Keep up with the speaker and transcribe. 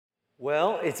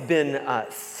Well, it's been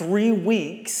 3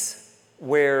 weeks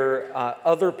where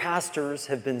other pastors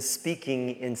have been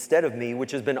speaking instead of me, which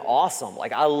has been awesome.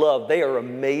 They are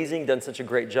amazing, done such a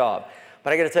great job.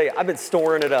 But I got to tell you, I've been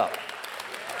storing it up.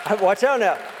 Watch out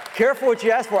now. Careful what you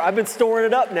ask for. I've been storing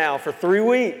it up now for 3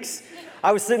 weeks.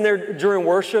 I was sitting there during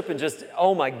worship and just,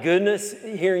 oh my goodness,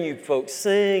 hearing you folks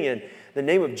sing and the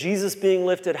name of Jesus being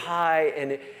lifted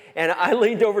high. And I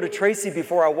leaned over to Tracy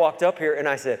before I walked up here and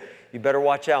I said, you better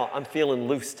watch out. I'm feeling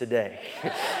loose today.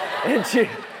 And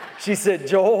she said,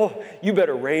 Joel, you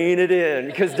better rein it in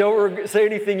because don't say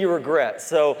anything you regret.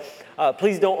 So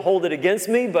please don't hold it against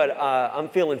me, but I'm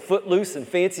feeling footloose and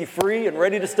fancy free and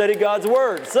ready to study God's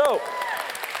Word. So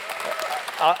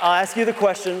I'll ask you the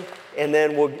question and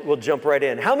then we'll jump right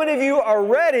in. How many of you are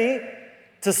ready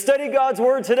to study God's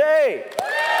Word today?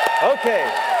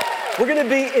 Okay. We're going to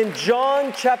be in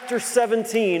John chapter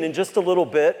 17 in just a little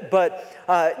bit, but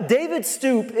David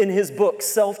Stoop in his book,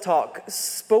 Self-Talk,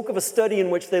 spoke of a study in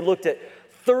which they looked at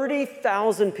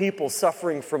 30,000 people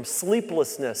suffering from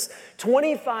sleeplessness,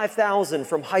 25,000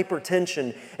 from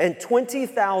hypertension, and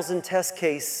 20,000 test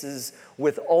cases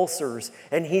with ulcers.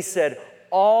 And he said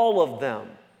all of them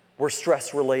were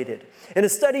stress-related. In a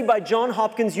study by Johns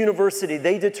Hopkins University,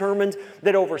 they determined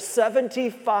that over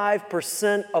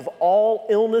 75% of all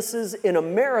illnesses in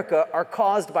America are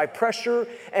caused by pressure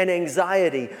and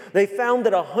anxiety. They found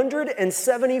that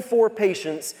 174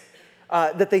 patients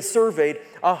that they surveyed,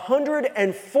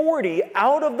 140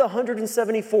 out of the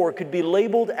 174 could be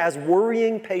labeled as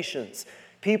worrying patients,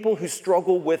 people who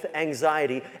struggle with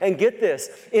anxiety. And get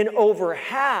this, in over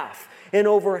half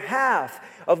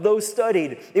of those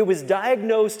studied, it was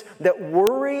diagnosed that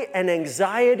worry and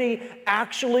anxiety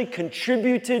actually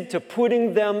contributed to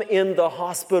putting them in the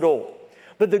hospital.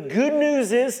 But the good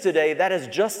news is today, that is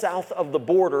just south of the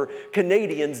border.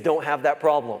 Canadians don't have that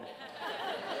problem.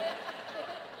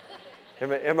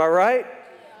 Am I right?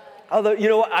 Although, you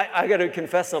know, I got to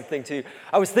confess something to you.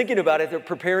 I was thinking about it,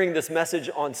 preparing this message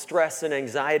on stress and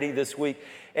anxiety this week,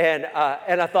 and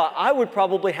I thought I would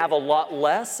probably have a lot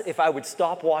less if I would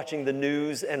stop watching the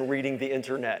news and reading the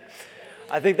internet.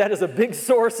 I think that is a big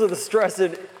source of the stress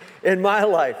in my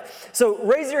life. So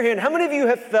raise your hand. How many of you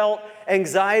have felt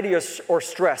anxiety or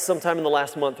stress sometime in the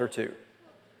last month or two?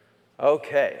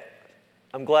 Okay.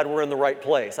 I'm glad we're in the right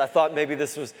place. I thought maybe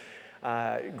this was...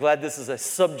 glad this is a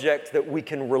subject that we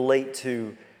can relate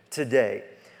to today.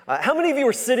 How many of you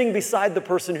are sitting beside the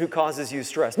person who causes you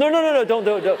stress? No,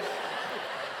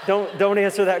 don't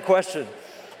answer that question.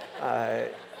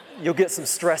 You'll get some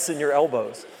stress in your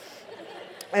elbows.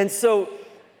 And so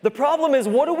the problem is,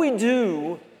 what do we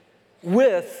do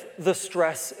with the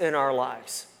stress in our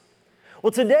lives?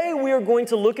 Well, today we are going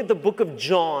to look at the book of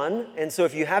John, and so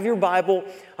if you have your Bible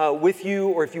with you,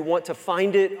 or if you want to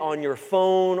find it on your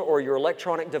phone or your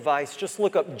electronic device, just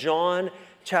look up John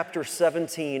chapter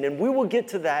 17, and we will get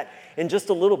to that in just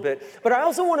a little bit. But I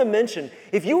also want to mention,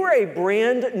 if you are a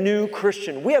brand new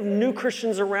Christian, we have new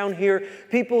Christians around here,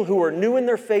 people who are new in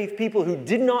their faith, people who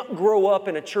did not grow up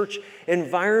in a church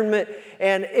environment,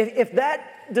 and if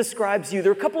that describes you,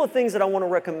 there are a couple of things that I want to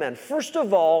recommend. First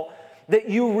of all, that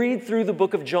you read through the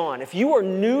book of John. If you are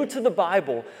new to the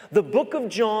Bible, the book of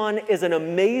John is an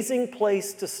amazing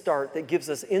place to start that gives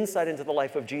us insight into the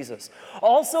life of Jesus.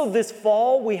 Also, this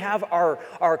fall, we have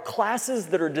our classes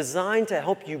that are designed to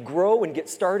help you grow and get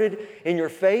started in your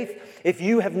faith. If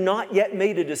you have not yet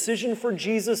made a decision for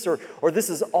Jesus, or this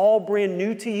is all brand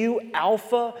new to you,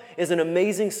 Alpha is an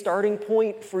amazing starting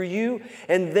point for you.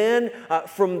 And then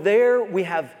from there, we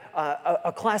have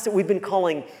a class that we've been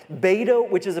calling Beta,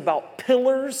 which is about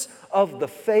pillars of the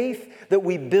faith that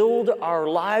we build our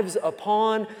lives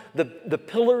upon, the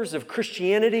pillars of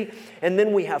Christianity. And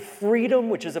then we have Freedom,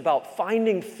 which is about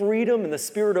finding freedom in the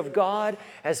Spirit of God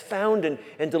as found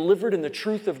and delivered in the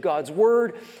truth of God's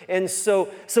Word. And so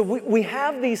we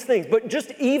have these things, but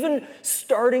just even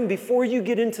starting before you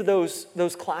get into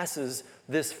those classes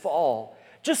this fall,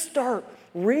 just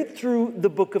read through the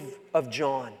book of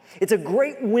John. It's a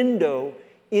great window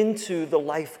into the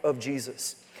life of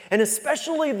Jesus. And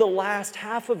especially the last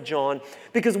half of John,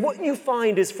 because what you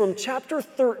find is from chapter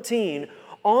 13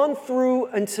 on through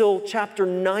until chapter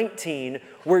 19,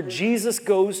 where Jesus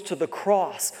goes to the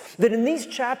cross, that in these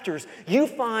chapters you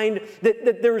find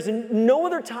that there is no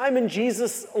other time in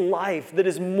Jesus' life that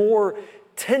is more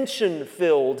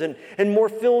tension-filled and more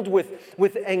filled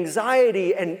with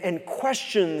anxiety and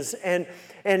questions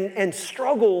and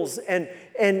struggles. And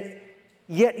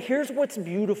yet here's what's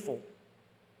beautiful.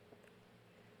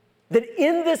 That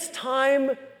in this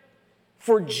time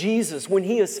for Jesus, when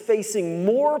he is facing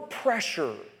more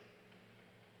pressure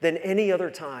than any other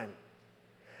time,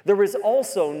 There is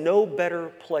also no better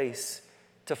place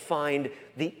to find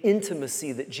the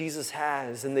intimacy that Jesus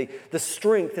has and the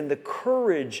strength and the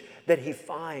courage that he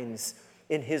finds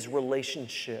in his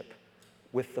relationship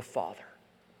with the Father.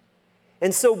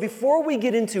 And so before we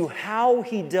get into how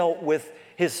he dealt with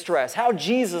his stress, how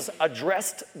Jesus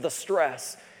addressed the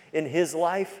stress in his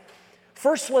life,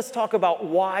 first let's talk about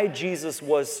why Jesus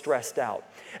was stressed out.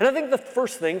 And I think the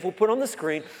first thing, if we'll put on the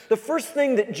screen, the first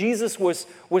thing that Jesus was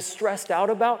stressed out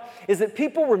about is that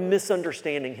people were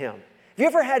misunderstanding him. Have you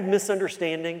ever had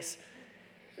misunderstandings?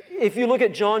 If you look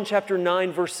at John chapter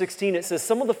 9, verse 16, it says,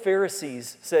 some of the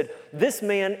Pharisees said, "This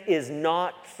man is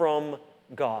not from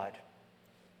God,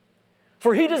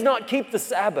 for he does not keep the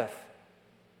Sabbath."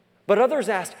 But others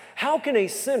asked, "How can a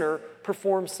sinner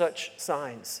perform such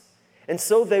signs?" And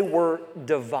so they were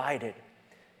divided.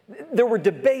 There were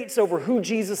debates over who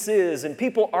Jesus is, and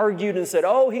people argued and said,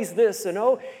 "Oh, he's this," and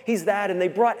 "Oh, he's that," and they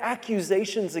brought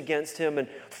accusations against him and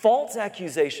false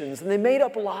accusations, and they made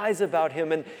up lies about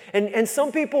him. And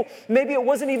some people, maybe it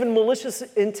wasn't even malicious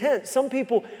intent. Some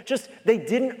people just, they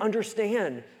didn't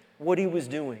understand what he was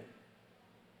doing.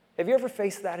 Have you ever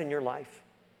faced that in your life?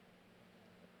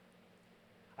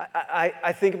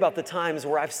 I think about the times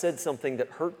where I've said something that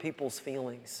hurt people's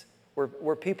feelings,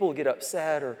 where people get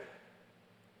upset,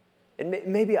 and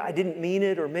maybe I didn't mean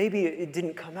it, or maybe it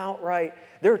didn't come out right.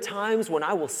 There are times when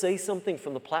I will say something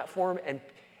from the platform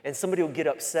and somebody will get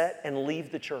upset and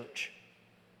leave the church.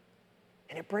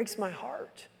 And it breaks my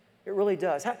heart. It really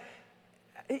does.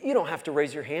 You don't have to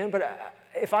raise your hand, but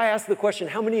if I ask the question,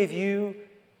 how many of you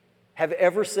have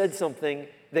ever said something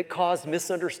that caused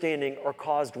misunderstanding or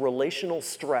caused relational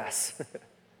stress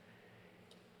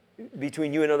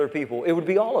between you and other people? It would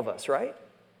be all of us, right?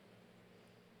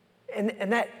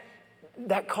 And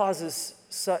that causes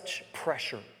such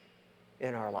pressure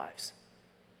in our lives.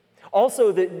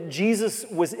 Also, that Jesus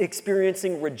was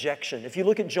experiencing rejection. If you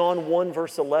look at John 1,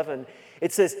 verse 11,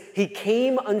 it says, "He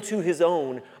came unto his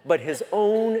own, but his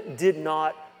own did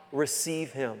not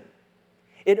receive him."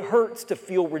 It hurts to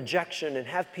feel rejection and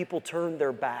have people turn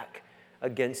their back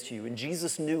against you. And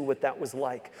Jesus knew what that was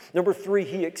like. Number 3,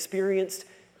 he experienced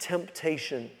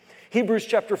temptation. Hebrews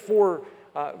chapter 4,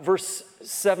 verse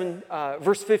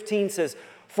 15 says,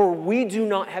 "For we do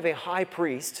not have a high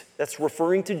priest," that's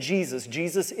referring to Jesus.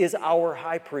 Jesus is our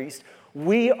high priest.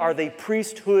 "We are the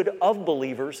priesthood of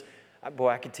believers." Boy,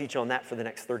 I could teach on that for the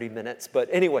next 30 minutes. But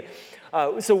anyway,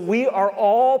 so we are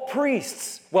all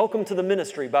priests. Welcome to the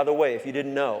ministry, by the way, if you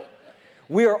didn't know.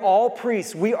 We are all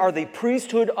priests. We are the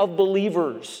priesthood of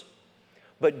believers.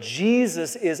 But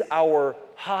Jesus is our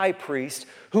high priest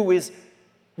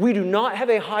we do not have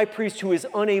a high priest who is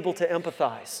unable to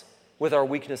empathize with our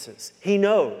weaknesses. He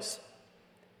knows.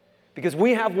 Because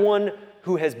we have one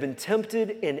who has been tempted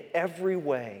in every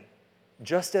way,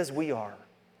 just as we are,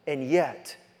 and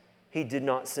yet he did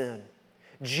not sin.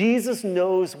 Jesus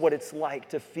knows what it's like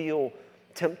to feel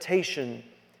temptation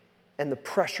and the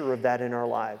pressure of that in our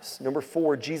lives. Number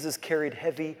 4, Jesus carried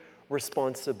heavy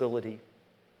responsibility.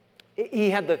 He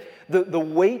had the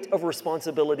weight of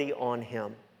responsibility on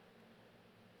him.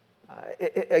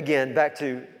 Again, back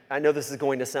to, I know this is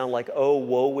going to sound like, "Oh,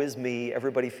 woe is me,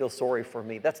 everybody feels sorry for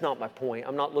me." That's not my point.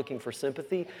 I'm not looking for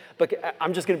sympathy, but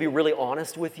I'm just going to be really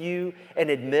honest with you and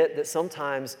admit that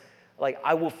sometimes,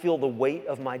 I will feel the weight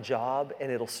of my job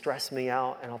and it'll stress me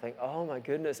out, and I'll think, "Oh my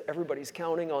goodness, everybody's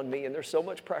counting on me and there's so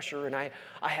much pressure and I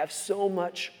have so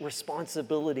much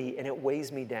responsibility and it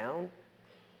weighs me down."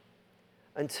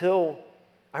 Until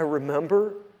I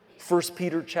remember 1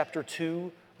 Peter chapter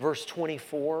 2, verse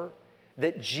 24,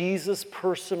 that Jesus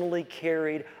personally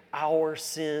carried our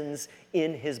sins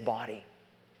in his body.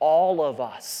 All of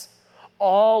us.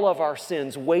 All of our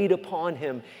sins weighed upon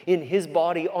him in his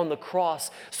body on the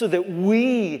cross so that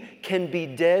we can be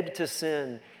dead to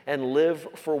sin and live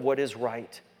for what is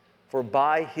right. For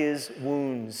by his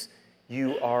wounds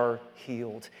you are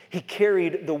healed. He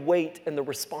carried the weight and the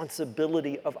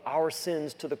responsibility of our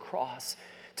sins to the cross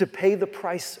to pay the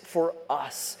price for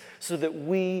us so that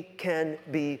we can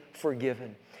be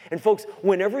forgiven. And folks,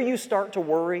 whenever you start to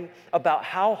worry about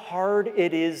how hard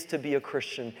it is to be a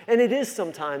Christian, and it is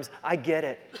sometimes, I get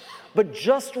it, but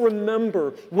just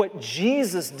remember what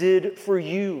Jesus did for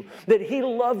you, that he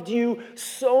loved you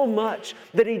so much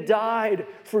that he died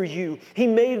for you. He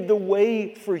made the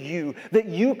way for you that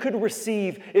you could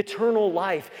receive eternal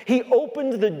life. He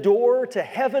opened the door to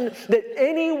heaven that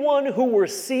anyone who will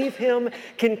receive him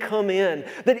can come in.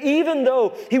 That even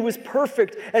though he was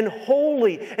perfect and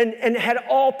holy and had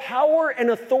all power and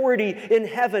authority in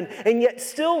heaven, and yet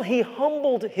still he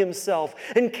humbled himself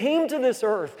and came to this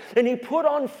earth and he put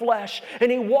on flesh flesh,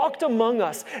 and he walked among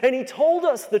us, and he told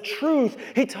us the truth.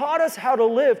 He taught us how to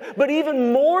live, but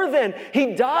even more than,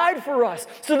 he died for us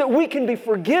so that we can be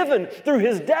forgiven through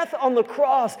his death on the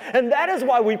cross. And that is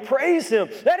why we praise him.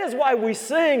 That is why we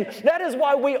sing. That is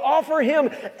why we offer him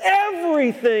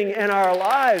everything in our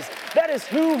lives. That is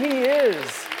who he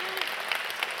is.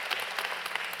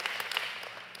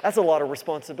 That's a lot of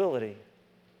responsibility.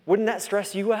 Wouldn't that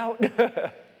stress you out?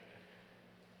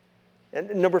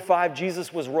 And number 5,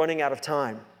 Jesus was running out of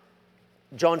time.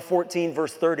 John 14,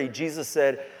 verse 30, Jesus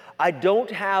said, I don't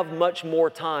have much more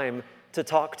time to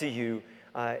talk to you.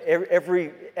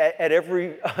 Every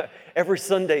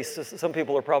Sunday, some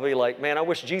people are probably like, man, I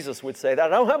wish Jesus would say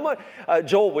that. I don't have much,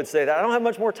 Joel would say that. I don't have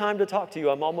much more time to talk to you.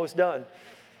 I'm almost done.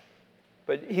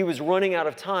 But he was running out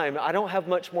of time. I don't have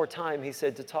much more time, he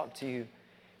said, to talk to you,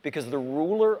 because the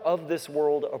ruler of this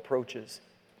world approaches.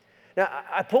 Now,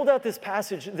 I pulled out this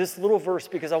passage, this little verse,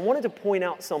 because I wanted to point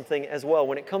out something as well.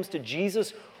 When it comes to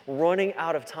Jesus running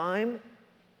out of time,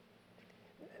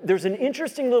 there's an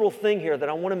interesting little thing here that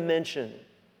I want to mention,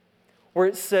 where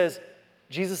it says,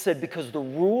 Jesus said, because the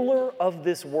ruler of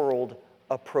this world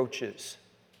approaches.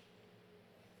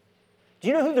 Do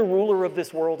you know who the ruler of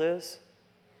this world is?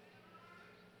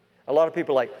 A lot of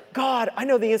people are like, God, I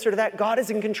know the answer to that. God is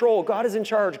in control. God is in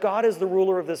charge. God is the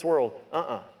ruler of this world.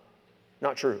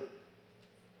 Not true.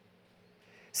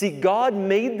 See, God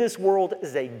made this world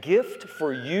as a gift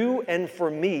for you and for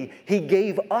me. He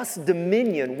gave us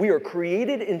dominion. We are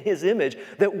created in his image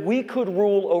that we could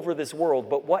rule over this world.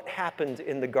 But what happened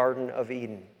in the Garden of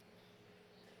Eden?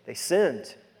 They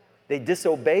sinned. They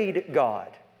disobeyed God.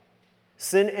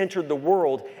 Sin entered the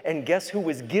world, and guess who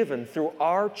was given through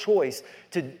our choice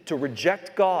to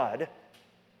reject God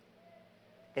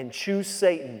and choose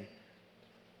Satan?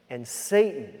 And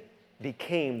Satan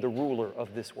became the ruler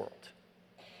of this world.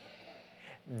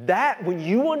 That, when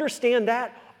you understand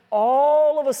that,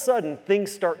 all of a sudden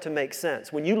things start to make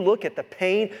sense. When you look at the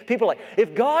pain, people are like,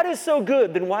 if God is so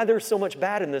good, then why there's so much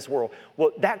bad in this world?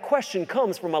 Well, that question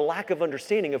comes from a lack of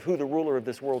understanding of who the ruler of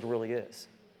this world really is.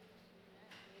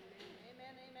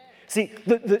 See,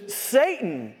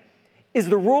 Satan is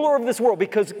the ruler of this world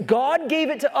because God gave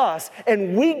it to us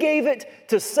and we gave it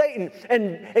to Satan.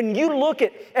 And you look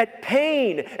at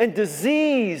pain and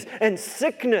disease and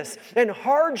sickness and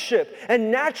hardship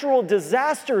and natural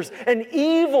disasters and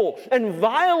evil and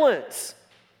violence.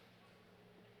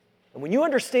 And when you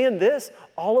understand this,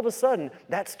 all of a sudden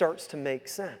that starts to make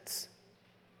sense.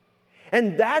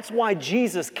 And that's why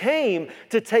Jesus came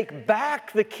to take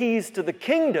back the keys to the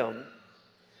kingdom.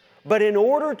 But in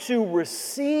order to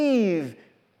receive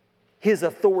his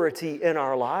authority in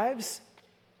our lives,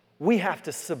 we have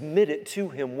to submit it to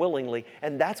him willingly.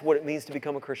 And that's what it means to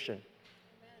become a Christian.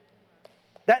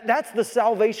 That's the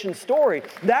salvation story.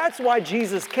 That's why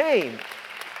Jesus came.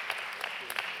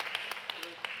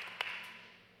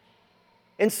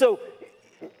 And so,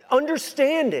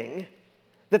 understanding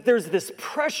that there's this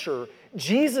pressure,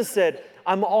 Jesus said,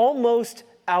 I'm almost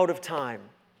out of time.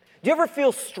 Do you ever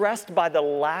feel stressed by the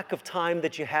lack of time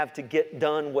that you have to get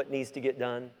done what needs to get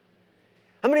done?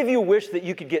 How many of you wish that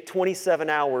you could get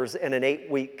 27 hours in an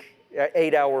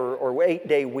 8-hour or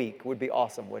 8-day week? Would be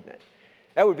awesome, wouldn't it?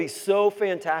 That would be so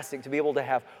fantastic to be able to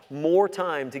have more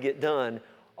time to get done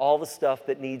all the stuff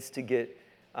that needs to get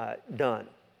done.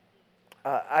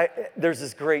 There's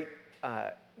this great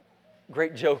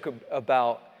joke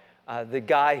about the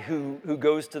guy who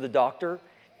goes to the doctor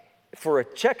for a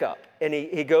checkup, and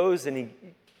he goes and he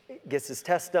gets his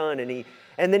test done,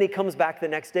 and then he comes back the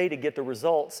next day to get the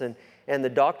results, and the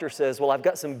doctor says, well, I've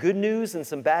got some good news and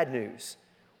some bad news.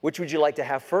 Which would you like to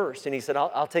have first? And he said,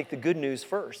 I'll take the good news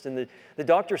first. And the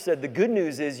doctor said, the good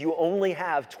news is you only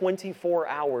have 24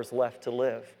 hours left to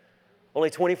live. Only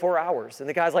 24 hours. And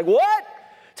the guy's like, what?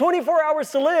 24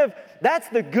 hours to live? That's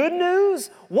the good news?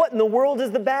 What in the world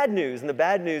is the bad news? And the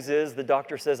bad news is the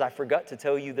doctor says, I forgot to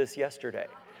tell you this yesterday.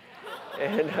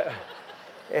 And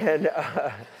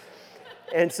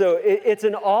so it's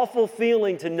an awful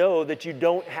feeling to know that you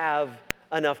don't have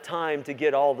enough time to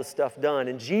get all the stuff done.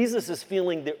 And Jesus is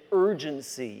feeling the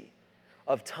urgency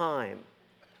of time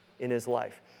in his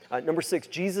life. Number 6,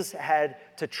 Jesus had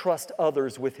to trust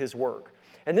others with his work.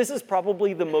 And this is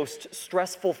probably the most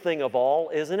stressful thing of all,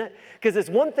 isn't it? Because it's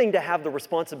one thing to have the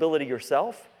responsibility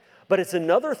yourself, but it's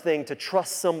another thing to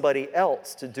trust somebody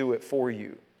else to do it for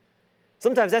you.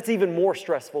 Sometimes that's even more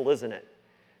stressful, isn't it?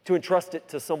 To entrust it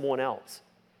to someone else.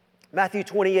 Matthew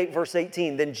 28, verse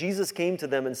 18, then Jesus came to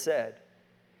them and said,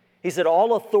 he said,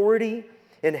 all authority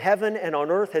in heaven and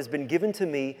on earth has been given to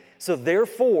me, so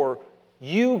therefore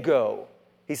you go,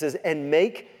 he says, and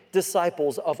make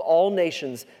disciples of all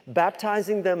nations,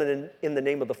 baptizing them in the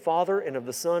name of the Father and of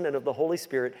the Son and of the Holy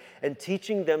Spirit, and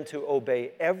teaching them to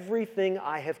obey everything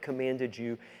I have commanded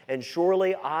you. And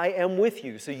surely I am with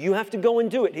you. So you have to go and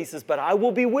do it. He says, but I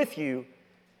will be with you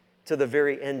to the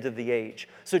very end of the age.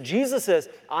 So Jesus says,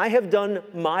 I have done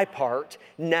my part.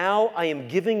 Now I am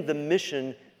giving the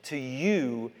mission to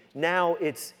you. Now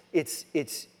it's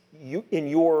you in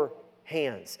your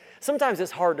hands. Sometimes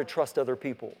it's hard to trust other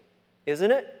people,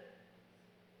 isn't it?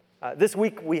 This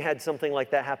week we had something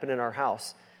like that happen in our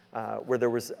house where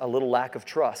there was a little lack of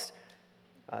trust.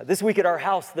 This week at our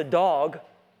house, the dog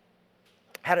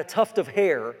had a tuft of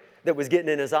hair that was getting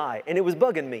in his eye, and it was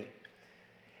bugging me.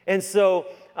 And so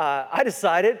I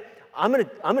decided I'm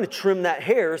gonna trim that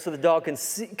hair so the dog can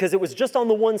see, because it was just on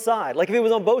the one side. Like if it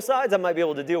was on both sides, I might be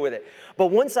able to deal with it. But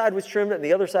one side was trimmed and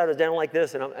the other side was down like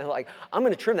this, and I'm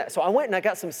gonna trim that. So I went and I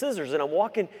got some scissors, and I'm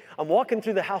walking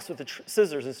through the house with the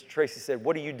scissors, and Tracy said,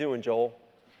 "What are you doing, Joel?"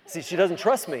 See, she doesn't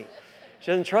trust me. She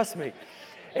doesn't trust me.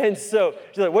 And so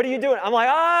she's like, "What are you doing?" I'm like,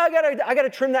 I gotta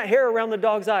trim that hair around the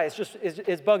dog's eye.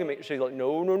 It's bugging me. She's like,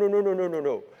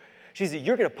 no. She said,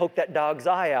 "You're going to poke that dog's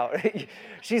eye out."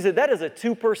 She said, "That is a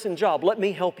two-person job. Let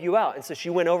me help you out." And so she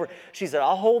went over. She said,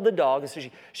 "I'll hold the dog." And so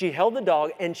she held the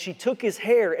dog, and she took his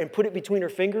hair and put it between her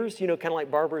fingers, kind of like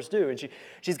barbers do. And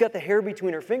she's got the hair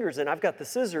between her fingers, and I've got the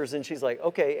scissors. And she's like,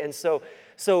 "Okay." And so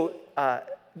I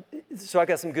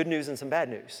got some good news and some bad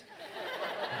news.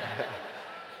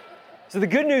 So the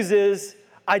good news is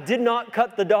I did not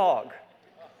cut the dog.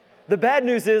 The bad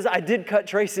news is I did cut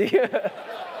Tracy.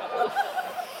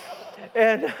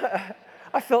 And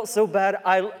I felt so bad,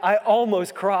 I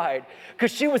almost cried because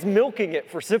she was milking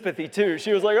it for sympathy too.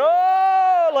 She was like,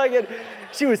 "Oh,"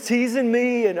 she was teasing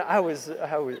me, and I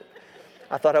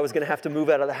thought I was going to have to move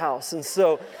out of the house. And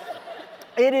so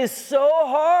it is so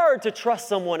hard to trust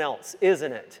someone else,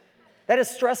 isn't it? That is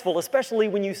stressful, especially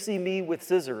when you see me with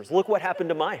scissors. Look what happened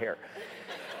to my hair.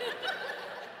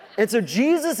 And so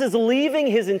Jesus is leaving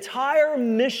his entire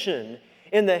mission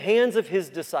in the hands of his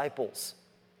disciples.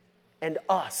 And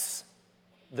us,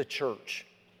 the church.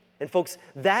 And folks,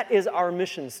 that is our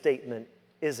mission statement,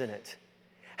 isn't it?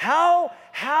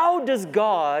 How does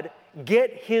God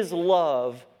get his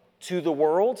love to the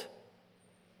world?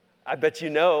 I bet you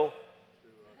know.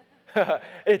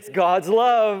 It's God's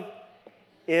love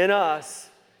in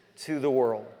us to the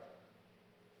world.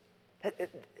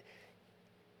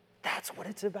 That's what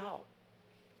it's about.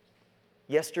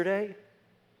 Yesterday,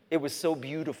 it was so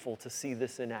beautiful to see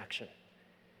this in action.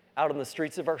 Out on the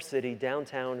streets of our city,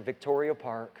 downtown, Victoria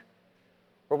Park,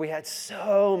 where we had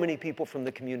so many people from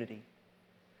the community.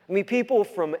 I mean, people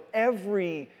from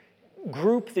every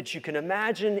group that you can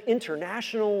imagine,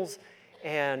 internationals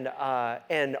and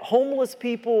homeless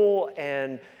people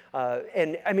and I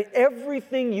mean,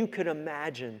 everything you could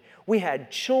imagine. We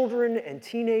had children and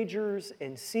teenagers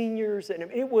and seniors, and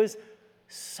it was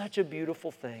such a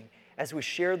beautiful thing. As we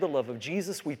shared the love of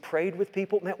Jesus, we prayed with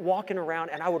people, walking around,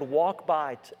 and I would walk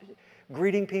by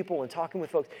greeting people and talking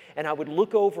with folks, and I would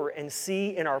look over and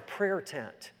see in our prayer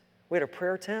tent, we had a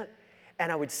prayer tent,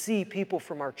 and I would see people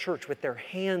from our church with their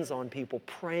hands on people,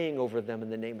 praying over them in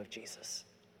the name of Jesus.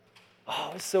 Oh,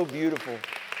 it was so beautiful.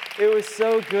 It was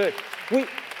so good.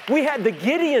 We had the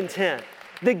Gideon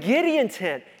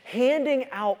tent, handing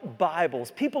out Bibles.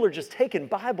 People are just taking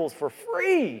Bibles for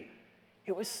free.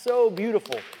 It was so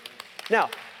beautiful. Now,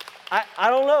 I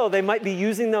don't know, they might be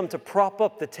using them to prop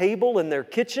up the table in their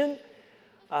kitchen,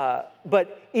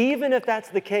 but even if that's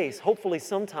the case, hopefully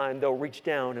sometime they'll reach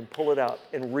down and pull it up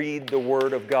and read the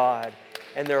Word of God,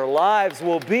 and their lives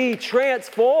will be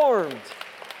transformed.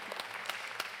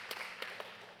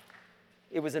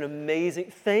 It was an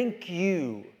amazing, thank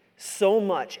you so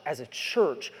much as a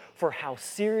church for how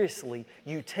seriously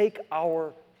you take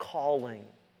our calling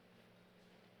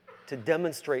to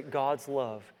demonstrate God's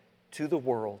love to the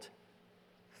world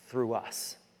through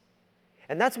us.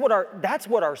 And that's what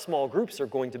our small groups are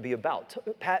going to be about.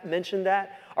 Pat mentioned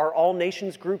that, our all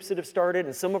nations groups that have started,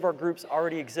 and some of our groups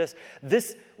already exist.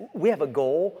 We have a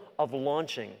goal of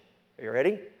launching, are you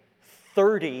ready?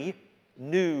 30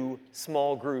 new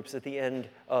small groups at the end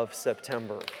of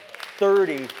September.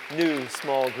 30 new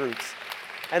small groups.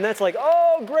 And that's like,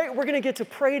 oh, great, we're going to get to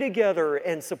pray together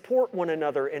and support one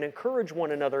another and encourage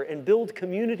one another and build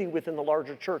community within the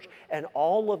larger church. And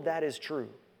all of that is true.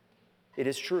 It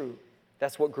is true.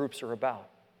 That's what groups are about.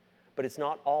 But it's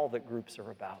not all that groups are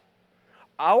about.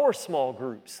 Our small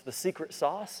groups, the secret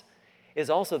sauce, is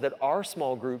also that our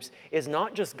small groups is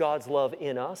not just God's love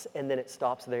in us and then it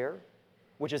stops there,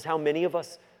 which is how many of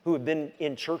us who have been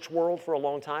in church world for a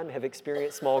long time have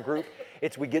experienced small group.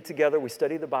 It's we get together, we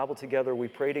study the Bible together, we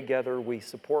pray together, we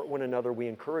support one another, we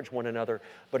encourage one another,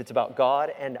 but it's about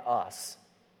God and us.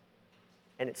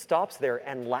 And it stops there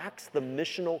and lacks the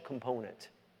missional component.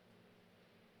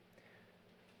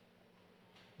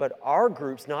 But our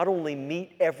groups not only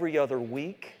meet every other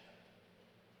week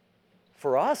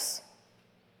for us,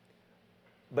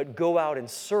 but go out and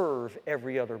serve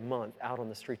every other month out on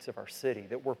the streets of our city.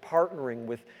 That we're partnering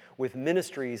with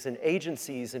ministries and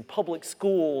agencies and public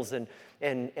schools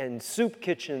and soup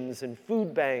kitchens and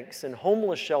food banks and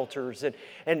homeless shelters.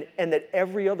 And that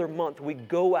every other month we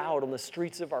go out on the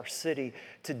streets of our city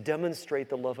to demonstrate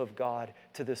the love of God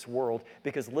to this world.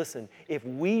 Because listen, if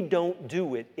we don't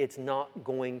do it, it's not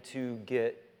going to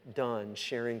get done,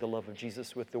 sharing the love of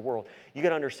Jesus with the world. You got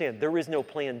to understand, there is no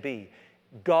plan B.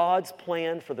 God's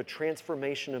plan for the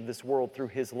transformation of this world through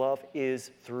His love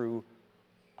is through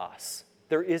us.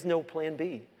 There is no plan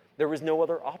B. There is no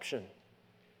other option.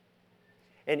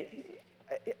 And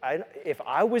if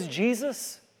I was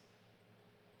Jesus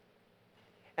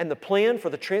and the plan for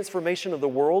the transformation of the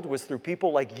world was through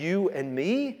people like you and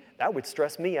me, that would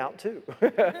stress me out too.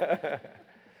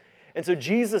 And so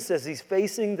Jesus, as He's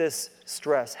facing this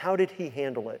stress, how did He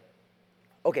handle it?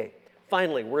 Okay.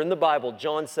 Finally, we're in the Bible,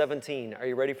 John 17. Are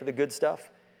you ready for the good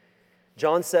stuff?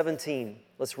 John 17,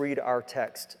 let's read our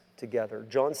text together.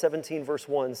 John 17, verse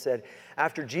 1 said,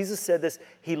 after Jesus said this,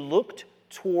 He looked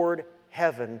toward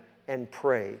heaven and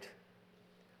prayed,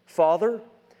 Father,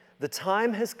 the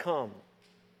time has come.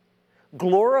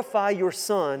 Glorify your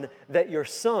Son, that your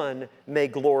Son may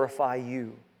glorify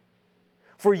you.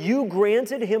 For you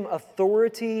granted Him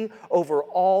authority over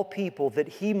all people, that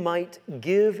He might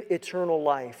give eternal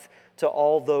life to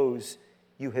all those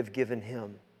you have given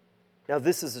Him. Now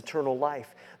this is eternal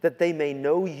life, that they may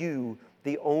know you,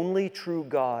 the only true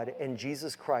God, and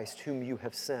Jesus Christ, whom you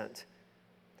have sent.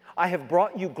 I have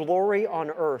brought you glory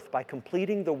on earth by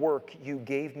completing the work you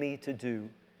gave me to do.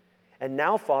 And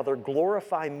now, Father,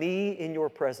 glorify me in your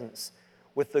presence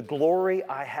with the glory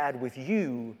I had with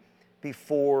you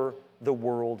before the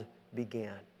world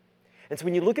began. And so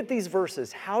when you look at these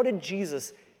verses, how did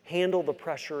Jesus handle the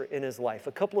pressure in His life?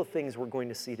 A couple of things we're going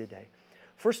to see today.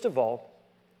 First of all,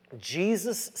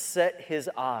 Jesus set His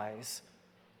eyes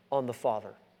on the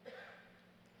Father.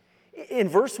 In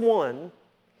verse 1,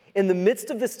 in the midst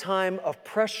of this time of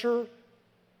pressure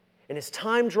and His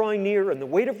time drawing near and the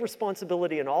weight of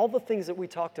responsibility and all the things that we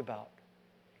talked about,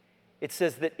 it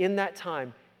says that in that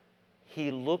time, He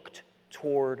looked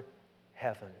toward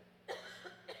heaven.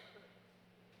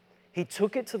 He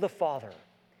took it to the Father.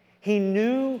 He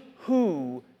knew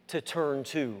who to turn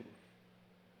to.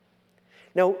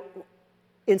 Now,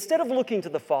 instead of looking to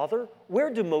the Father,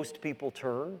 where do most people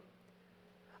turn?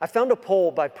 I found a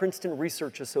poll by Princeton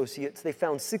Research Associates. They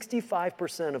found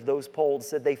 65% of those polled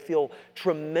said they feel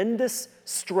tremendous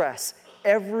stress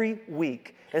every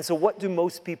week. And so what do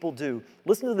most people do?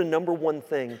 Listen to the number one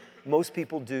thing most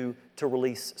people do to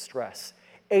release stress.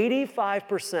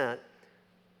 85%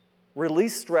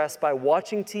 release stress by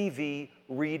watching TV,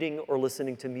 reading, or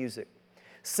listening to music.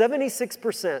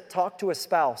 76% talk to a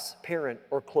spouse, parent,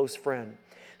 or close friend.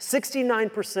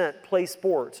 69% play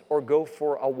sports or go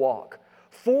for a walk.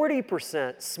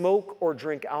 40% smoke or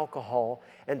drink alcohol.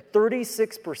 And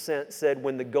 36% said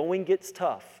when the going gets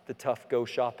tough, the tough go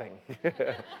shopping.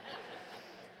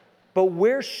 But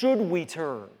where should we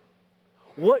turn?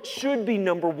 What should be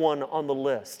number one on the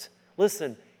list?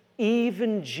 Listen,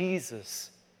 even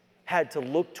Jesus had to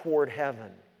look toward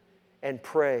heaven and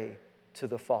pray to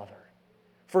the Father.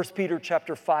 1 Peter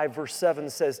chapter 5, verse 7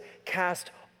 says,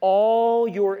 cast all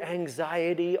your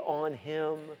anxiety on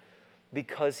Him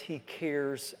because He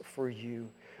cares for you.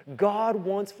 God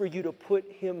wants for you to put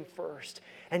Him first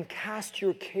and cast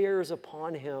your cares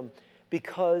upon Him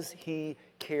because He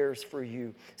cares for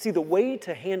you. See, the way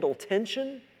to handle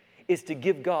tension is to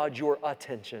give God your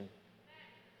attention.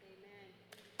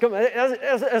 Come on,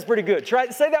 that's pretty good.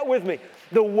 Say that with me.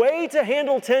 The way to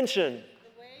handle tension.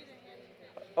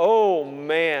 Oh,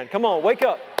 man. Come on, wake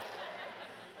up.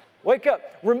 Wake up.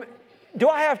 Do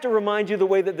I have to remind you the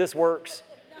way that this works?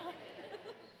 No.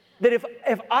 That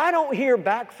if I don't hear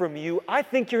back from you, I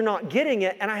think you're not getting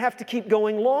it, and I have to keep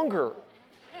going longer.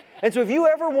 And so if you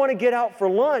ever want to get out for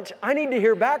lunch, I need to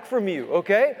hear back from you,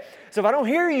 okay? So if I don't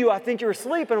hear you, I think you're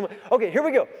asleep. And okay, here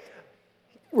we go.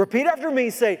 Repeat after me.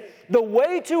 Say, the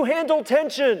way to handle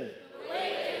tension.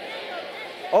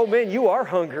 Oh, man, you are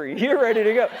hungry. You're ready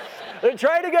to go.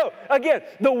 Try to go. Again,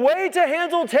 the way to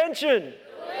handle tension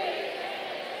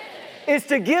is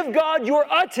to give God your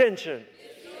attention.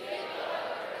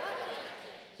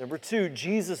 Number two,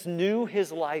 Jesus knew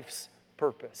his life's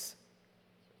purpose.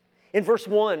 In verse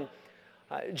 1,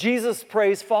 Jesus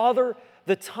prays, Father,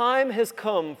 the time has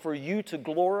come for you to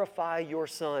glorify your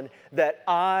Son, that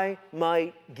I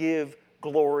might give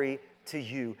glory to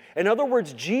you. In other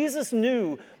words, Jesus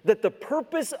knew that the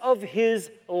purpose of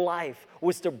his life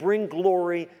was to bring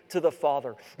glory to the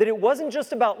Father. That it wasn't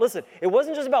just about, listen, it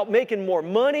wasn't just about making more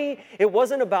money. It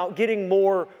wasn't about getting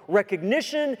more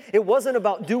recognition. It wasn't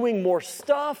about doing more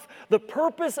stuff. The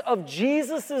purpose of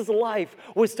Jesus' life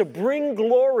was to bring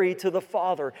glory to the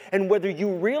Father. And whether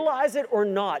you realize it or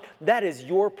not, that is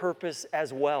your purpose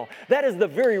as well. That is the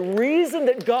very reason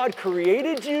that God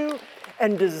created you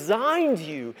and designed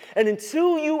you. And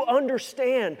until you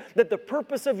understand that the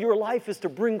purpose of your life is to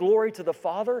bring glory to the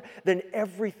Father, then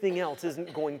everything else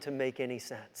isn't going to make any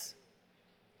sense.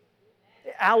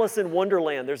 Alice in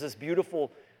Wonderland, there's this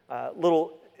beautiful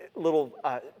little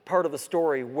part of the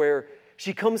story where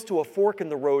she comes to a fork in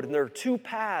the road and there are two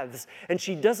paths and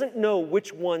she doesn't know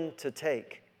which one to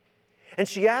take. And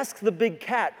she asks the big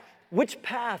cat, which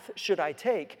path should I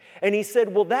take? And he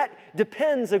said, well, that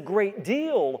depends a great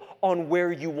deal on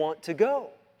where you want to go.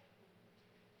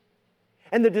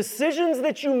 And the decisions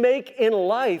that you make in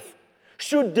life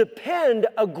should depend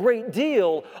a great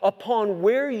deal upon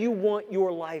where you want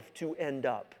your life to end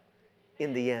up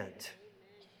in the end.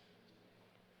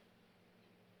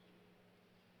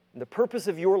 The purpose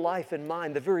of your life and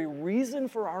mine, the very reason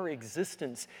for our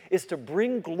existence, is to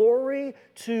bring glory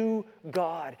to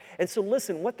God. And so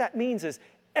listen, what that means is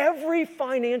every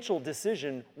financial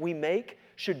decision we make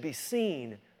should be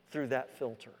seen through that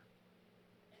filter.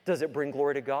 Does it bring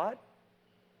glory to God?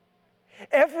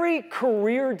 Every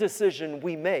career decision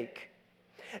we make,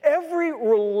 every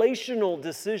relational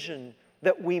decision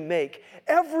that we make,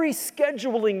 every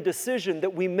scheduling decision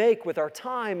that we make with our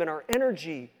time and our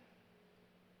energy,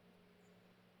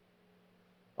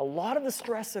 a lot of the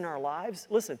stress in our lives,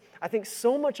 listen, I think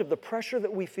so much of the pressure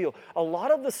that we feel, a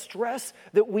lot of the stress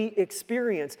that we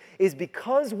experience is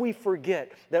because we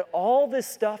forget that all this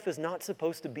stuff is not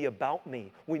supposed to be about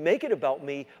me. We make it about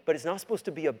me, but it's not supposed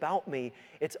to be about me.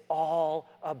 It's all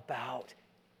about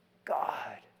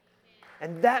God.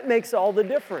 And that makes all the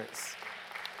difference.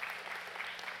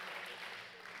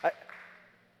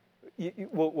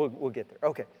 We'll get there.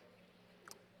 Okay.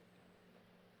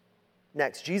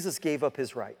 Next, Jesus gave up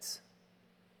his rights.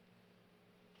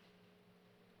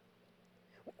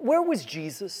 Where was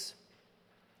Jesus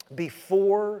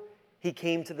before he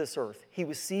came to this earth? He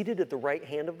was seated at the right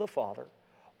hand of the Father,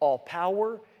 all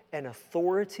power and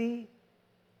authority,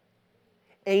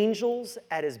 angels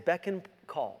at his beck and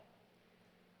call.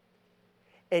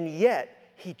 And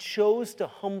yet, he chose to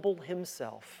humble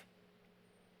himself.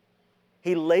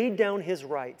 He laid down his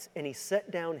rights and he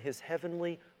set down his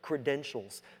heavenly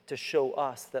credentials to show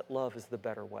us that love is the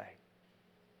better way.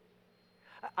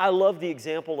 I love the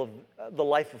example of the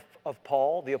life of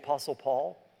Paul, the Apostle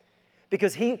Paul,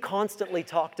 because he constantly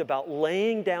talked about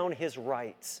laying down his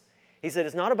rights. He said,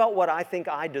 it's not about what I think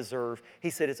I deserve. He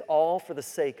said, it's all for the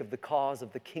sake of the cause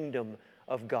of the kingdom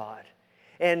of God.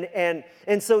 And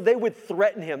so they would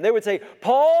threaten him. They would say,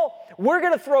 Paul, we're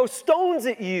going to throw stones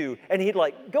at you. And he'd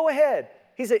like, go ahead.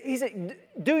 He said,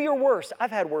 do your worst.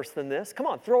 I've had worse than this. Come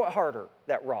on, throw it harder,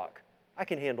 that rock. I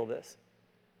can handle this.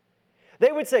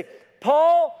 They would say,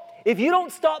 Paul, if you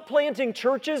don't stop planting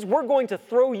churches, we're going to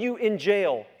throw you in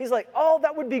jail. He's like, oh,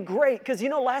 that would be great. Because,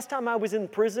 last time I was in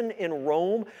prison in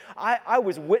Rome, I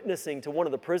was witnessing to one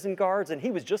of the prison guards, and he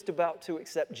was just about to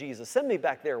accept Jesus. Send me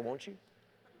back there, won't you?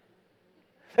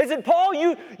 They said, Paul,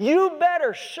 you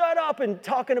better shut up and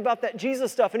talking about that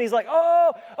Jesus stuff. And he's like,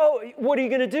 oh, what are you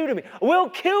going to do to me? We'll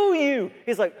kill you.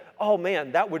 He's like, oh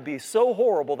man, that would be so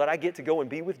horrible that I get to go and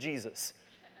be with Jesus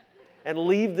and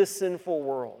leave this sinful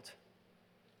world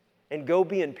and go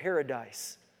be in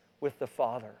paradise with the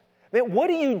Father. Man, what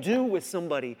do you do with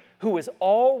somebody who has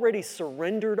already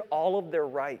surrendered all of their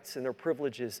rights and their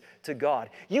privileges to God?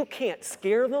 You can't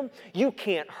scare them. You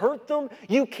can't hurt them.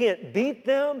 You can't beat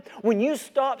them. When you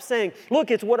stop saying,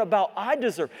 look, it's what about I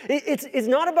deserve. It's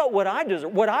not about what I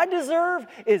deserve. What I deserve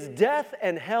is death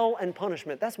and hell and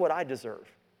punishment. That's what I deserve.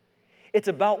 It's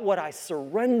about what I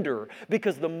surrender,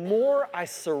 because the more I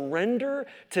surrender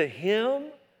to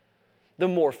Him, the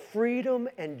more freedom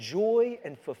and joy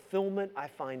and fulfillment I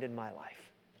find in my life.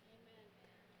 Amen.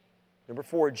 Number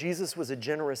 4, Jesus was a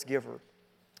generous giver.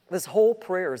 This whole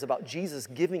prayer is about Jesus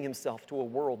giving himself to a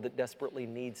world that desperately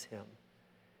needs him.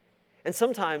 And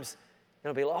sometimes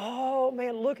it'll be like, oh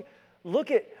man,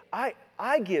 look at, I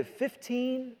give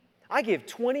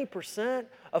 20%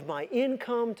 of my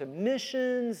income to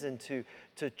missions and to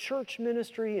to church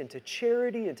ministry and to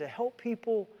charity and to help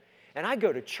people. And I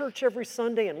go to church every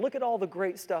Sunday and look at all the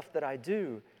great stuff that I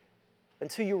do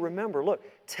until you remember, look,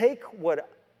 take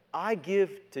what I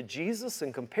give to Jesus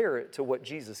and compare it to what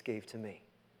Jesus gave to me.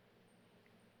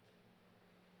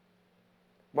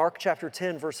 Mark chapter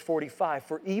 10, verse 45,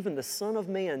 for even the Son of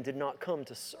Man did not come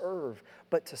to serve,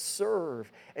 but to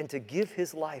serve and to give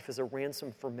his life as a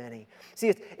ransom for many.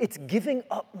 See, it's giving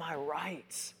up my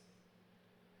rights.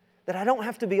 That I don't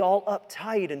have to be all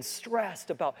uptight and stressed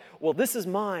about, well, this is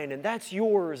mine and that's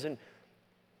yours, and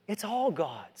it's all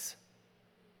God's.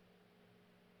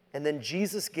 And then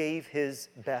Jesus gave his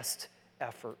best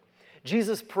effort.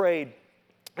 Jesus prayed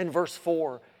in verse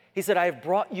 4, he said, I have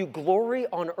brought you glory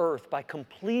on earth by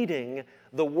completing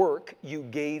the work you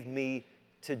gave me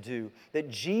to do. That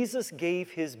Jesus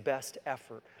gave his best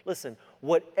effort. Listen,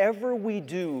 whatever we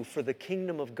do for the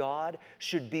kingdom of God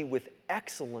should be with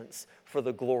excellence for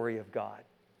the glory of God.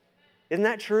 Isn't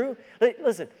that true?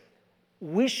 Listen,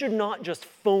 we should not just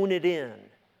phone it in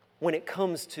when it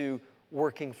comes to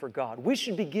working for God. We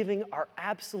should be giving our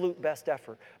absolute best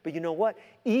effort. But you know what?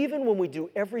 Even when we do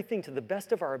everything to the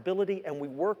best of our ability and we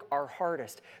work our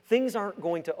hardest, things aren't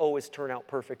going to always turn out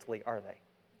perfectly, are they?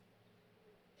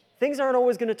 Things aren't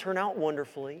always going to turn out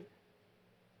wonderfully.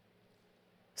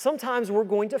 Sometimes we're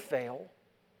going to fail.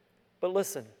 But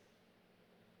listen,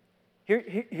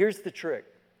 here's the trick.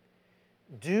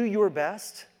 Do your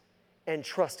best and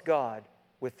trust God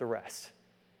with the rest.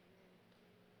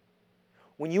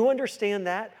 When you understand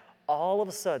that, all of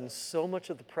a sudden, so much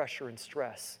of the pressure and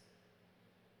stress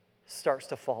starts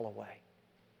to fall away.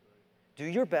 Do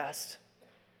your best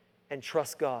and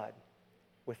trust God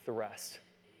with the rest.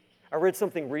 I read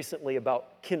something recently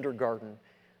about kindergarten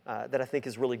that I think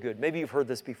is really good. Maybe you've heard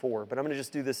this before, but I'm going to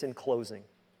just do this in closing.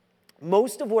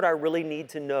 Most of what I really need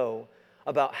to know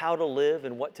about how to live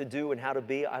and what to do and how to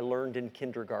be, I learned in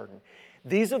kindergarten.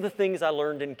 These are the things I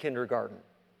learned in kindergarten.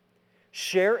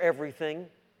 Share everything,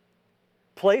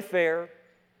 play fair,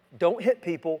 don't hit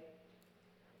people,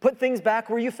 put things back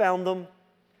where you found them,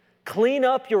 clean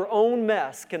up your own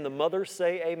mess. Can the mothers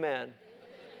say amen?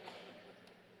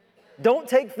 Don't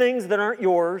take things that aren't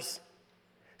yours.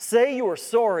 Say you are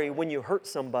sorry when you hurt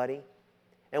somebody,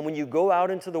 and when you go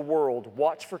out into the world,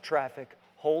 watch for traffic,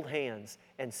 hold hands,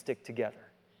 and stick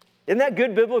together. Isn't that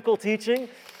good biblical teaching?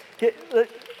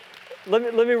 Let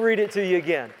me read it to you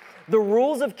again. The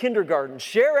rules of kindergarten: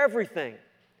 share everything,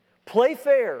 play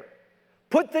fair,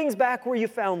 put things back where you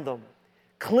found them,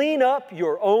 clean up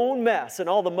your own mess. And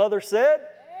all the mothers said,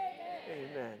 Amen.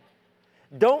 Amen.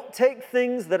 Don't take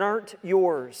things that aren't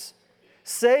yours.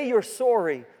 Say you're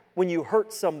sorry when you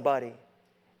hurt somebody.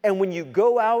 And when you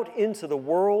go out into the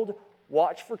world,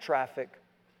 watch for traffic,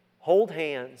 hold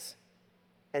hands,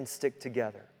 and stick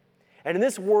together. And in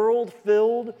this world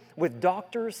filled with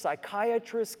doctors,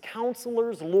 psychiatrists,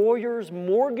 counselors, lawyers,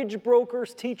 mortgage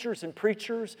brokers, teachers, and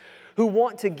preachers who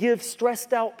want to give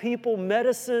stressed out people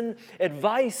medicine,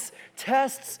 advice,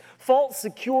 tests, false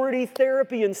security,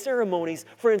 therapy, and ceremonies,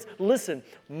 friends, listen,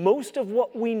 most of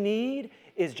what we need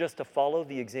is just to follow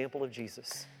the example of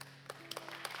Jesus.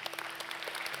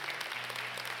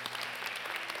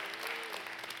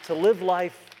 To live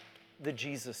life the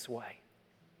Jesus way.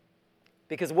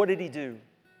 Because what did he do?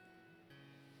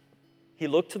 He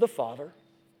looked to the Father.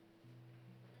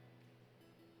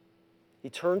 He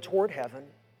turned toward heaven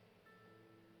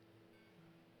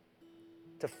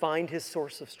to find his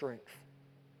source of strength.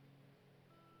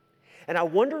 And I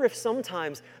wonder if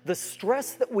sometimes the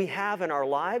stress that we have in our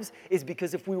lives is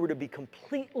because if we were to be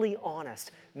completely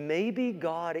honest, maybe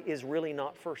God is really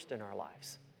not first in our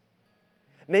lives.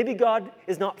 Maybe God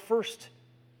is not first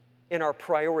in our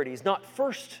priorities, not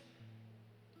first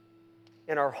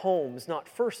in our homes, not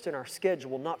first in our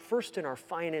schedule, not first in our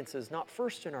finances, not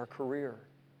first in our career.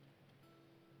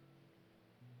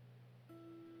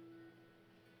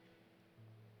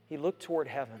 He looked toward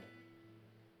heaven.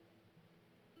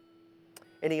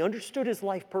 And he understood his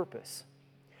life purpose,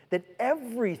 that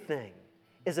everything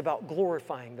is about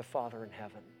glorifying the Father in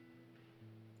heaven.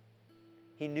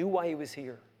 He knew why he was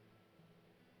here.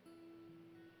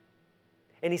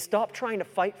 And he stopped trying to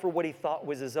fight for what he thought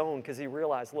was his own because he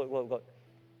realized, look.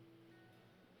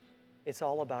 It's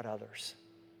all about others.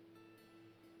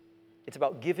 It's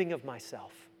about giving of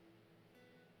myself.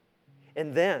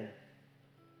 And then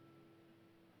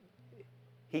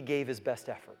he gave his best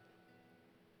effort.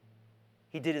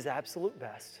 He did his absolute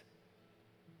best.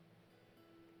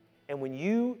 And when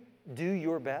you do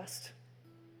your best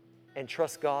and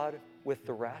trust God with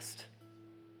the rest,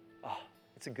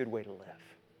 it's a good way to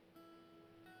live.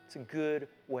 It's a good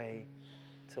way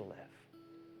to live.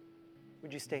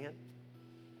 Would you stand?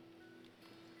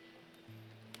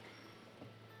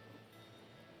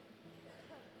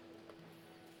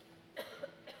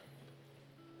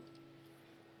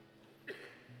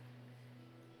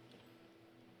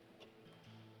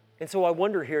 And so I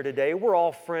wonder here today, we're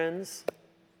all friends,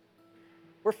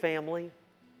 we're family.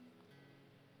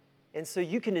 And so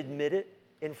you can admit it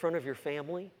in front of your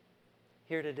family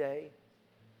here today.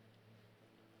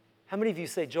 How many of you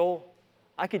say, Joel,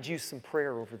 I could use some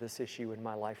prayer over this issue in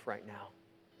my life right now?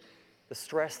 The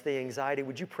stress, the anxiety,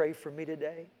 would you pray for me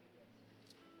today?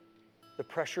 The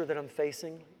pressure that I'm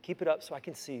facing, keep it up so I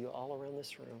can see you all around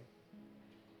this room.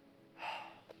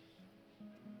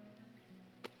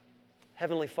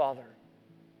 Heavenly Father,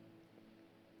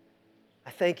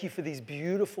 I thank you for these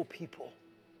beautiful people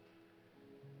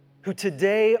who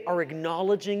today are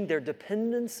acknowledging their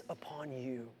dependence upon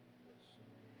you.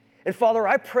 And Father,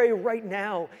 I pray right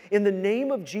now in the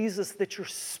name of Jesus that your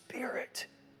Spirit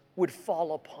would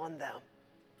fall upon them,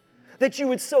 that you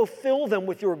would so fill them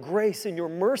with your grace and your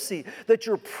mercy, that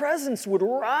your presence would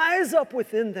rise up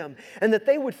within them, and that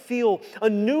they would feel a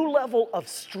new level of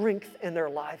strength in their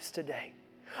lives today.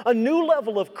 A new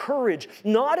level of courage,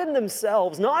 not in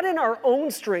themselves, not in our own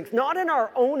strength, not in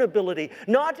our own ability,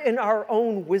 not in our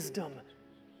own wisdom,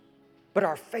 but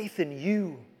our faith in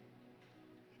you,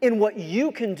 in what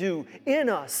you can do in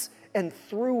us and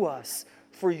through us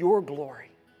for your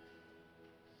glory.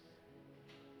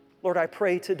 Lord, I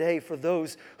pray today for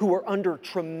those who are under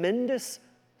tremendous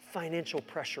financial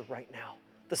pressure right now,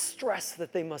 the stress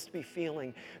that they must be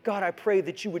feeling. God, I pray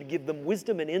that you would give them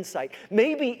wisdom and insight.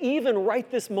 Maybe even right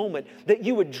this moment, that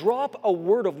you would drop a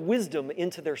word of wisdom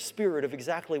into their spirit of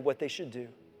exactly what they should do.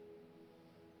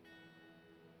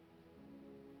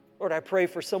 Lord, I pray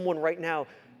for someone right now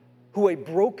who a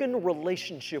broken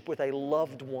relationship with a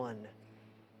loved one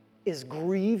is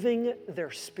grieving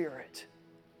their spirit.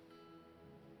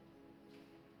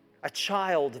 A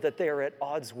child that they are at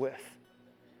odds with.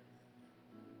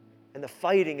 And the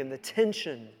fighting and the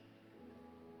tension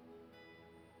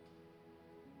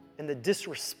and the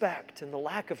disrespect and the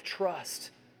lack of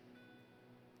trust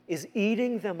is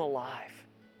eating them alive.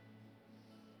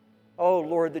 Oh,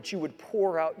 Lord, that you would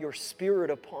pour out your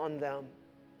Spirit upon them.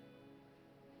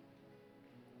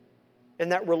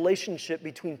 And that relationship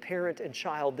between parent and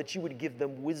child, that you would give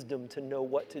them wisdom to know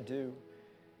what to do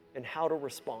and how to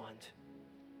respond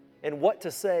and what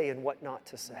to say and what not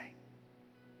to say.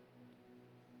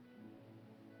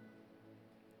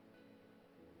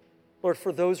 Lord,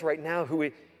 for those right now who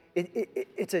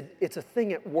it's a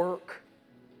thing at work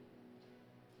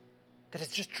that is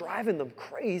just driving them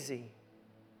crazy.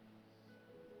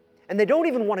 And they don't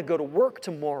even want to go to work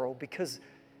tomorrow because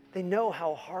they know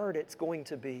how hard it's going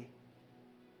to be.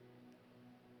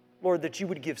 Lord, that you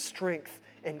would give strength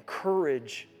and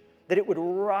courage, that it would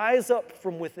rise up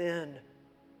from within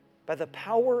by the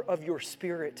power of your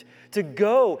Spirit to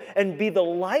go and be the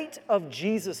light of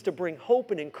Jesus, to bring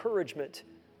hope and encouragement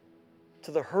to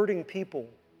the hurting people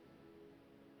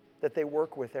that they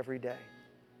work with every day.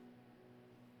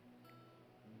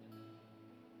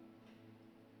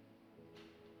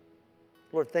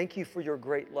 Lord, thank you for your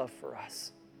great love for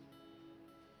us.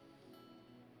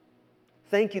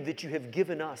 Thank you that you have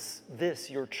given us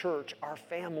this, your church, our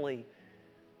family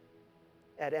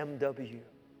at MW.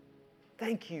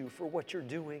 Thank you for what you're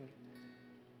doing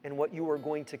and what you are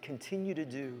going to continue to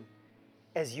do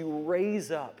as you raise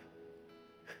up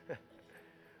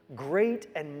great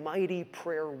and mighty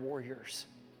prayer warriors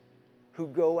who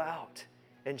go out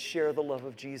and share the love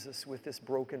of Jesus with this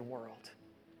broken world.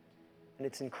 And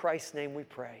it's in Christ's name we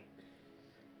pray.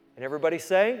 And everybody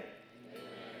say,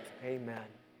 Amen.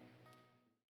 Amen.